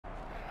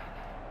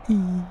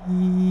Welcome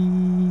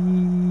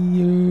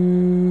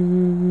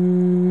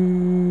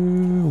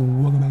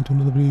back to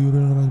another video.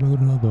 Back to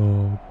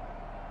another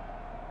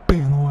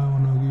bang.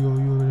 You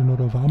already know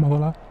the vibe. I'm not gonna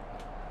lie.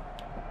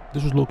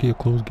 This was low-key a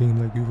close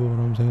game, like, you feel what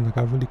I'm saying? Like,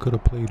 I really could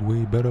have played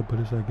way better, but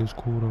it's like, it's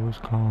cool though, it's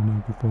calm,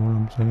 like, you feel what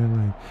I'm saying?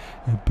 Like,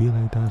 it be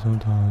like that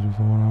sometimes, you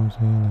feel what I'm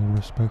saying? Like,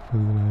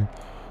 respectfully, like,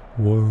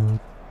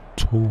 word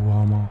two,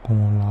 I'm not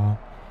gonna lie.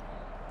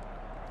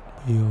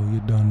 Yo,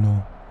 you done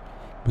know.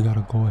 We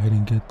gotta go ahead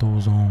and get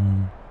those, we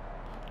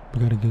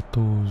gotta get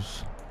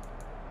those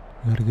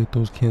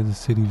Kansas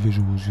City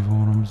visuals, you feel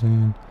what I'm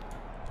saying?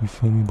 You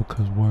feel me?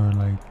 Because we're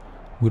like,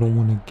 we don't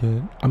want to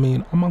get, I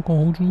mean, I'm not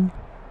gonna hold you.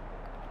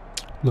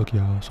 Look,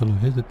 y'all, so look,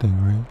 here's the thing,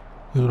 right?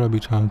 Here's what I be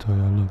trying to tell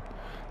y'all. Look,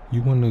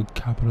 you want to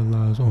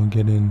capitalize on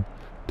getting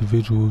the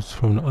visuals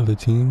from the other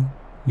team,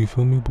 you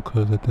feel me?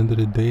 Because at the end of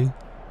the day,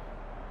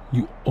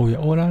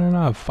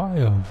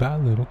 fire,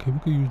 valid, okay, we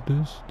could use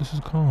this. This is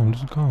calm,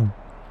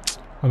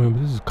 I mean,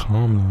 but this is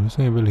calm though. This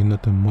ain't really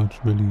nothing much,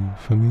 really,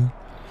 for me.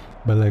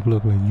 But like,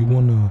 look, like, you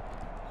wanna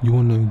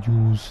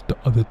use the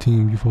other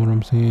team, you feel what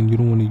I'm saying? You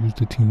don't wanna use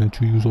the team that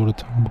you use all the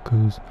time,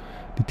 because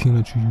the team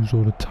that you use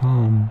all the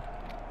time,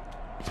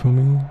 you feel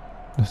me?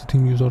 That's the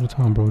team you use all the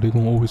time, bro. They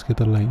gonna always get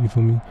the light, you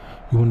feel me?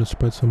 You wanna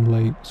spread some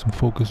light, some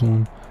focus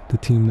on the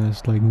team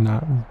that's like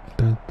not,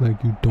 that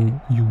like you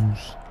don't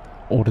use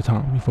all the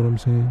time, you feel what I'm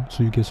saying?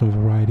 So you get some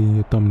variety in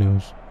your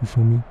thumbnails, you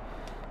feel me?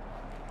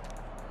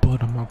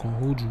 But I'm not gonna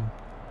hold you.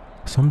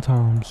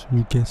 Sometimes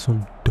you get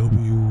some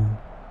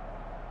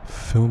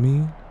feel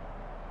me?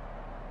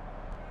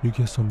 You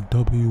get some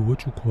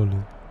what you call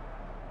it?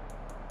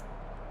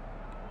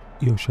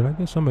 Yo, should I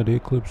get some of their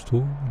clips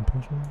too in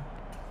person?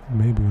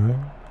 Maybe, right?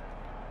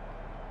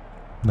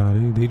 Nah,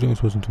 they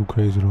joints wasn't too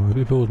crazy though. If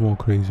it was more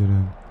crazy,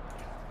 then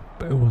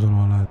it wasn't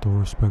all that though,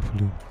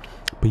 respectfully.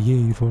 But yeah,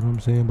 you feel what I'm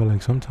saying? But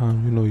like,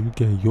 sometimes, you know, you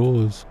get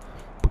yours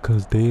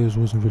because theirs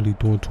wasn't really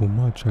doing too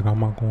much. Like,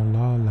 I'm not gonna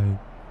lie, like,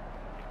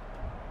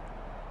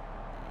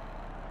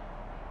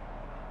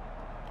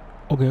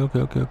 okay, we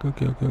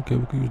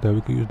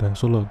could use that.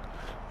 So look,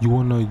 you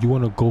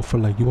wanna go for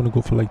like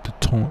the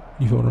taunt,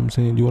 you feel what I'm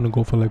saying? You wanna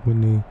go for like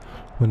when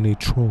they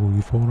troll,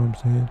 you feel what I'm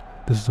saying?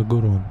 This is a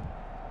good one.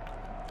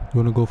 You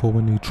wanna go for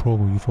when they troll,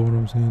 you feel what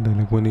I'm saying?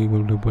 Like when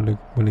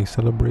they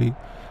celebrate,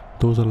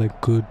 those are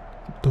good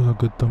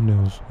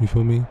thumbnails, you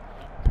feel me?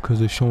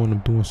 Because it's showing them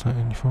doing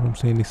something, you feel what I'm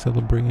saying? They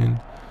celebrating,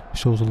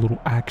 shows a little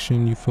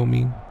action, you feel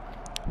me?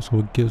 So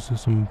it gives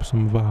us some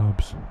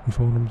vibes, you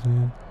feel what I'm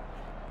saying?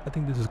 I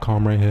think this is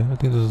calm right here. I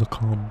think this is a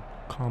calm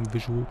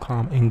visual,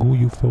 calm angle.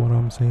 You feel what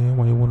I'm saying?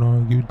 Why you wanna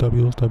argue?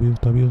 W's. But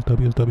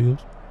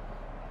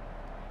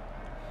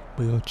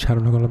yo, chat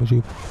on the make sure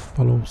you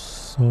follow,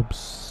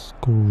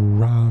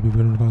 subscribe. If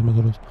you don't know about my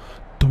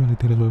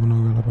Terminated,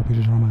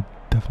 I'm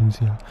definitely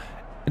see ya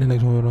in the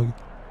next one.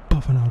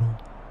 Buffing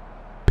out.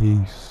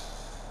 Peace.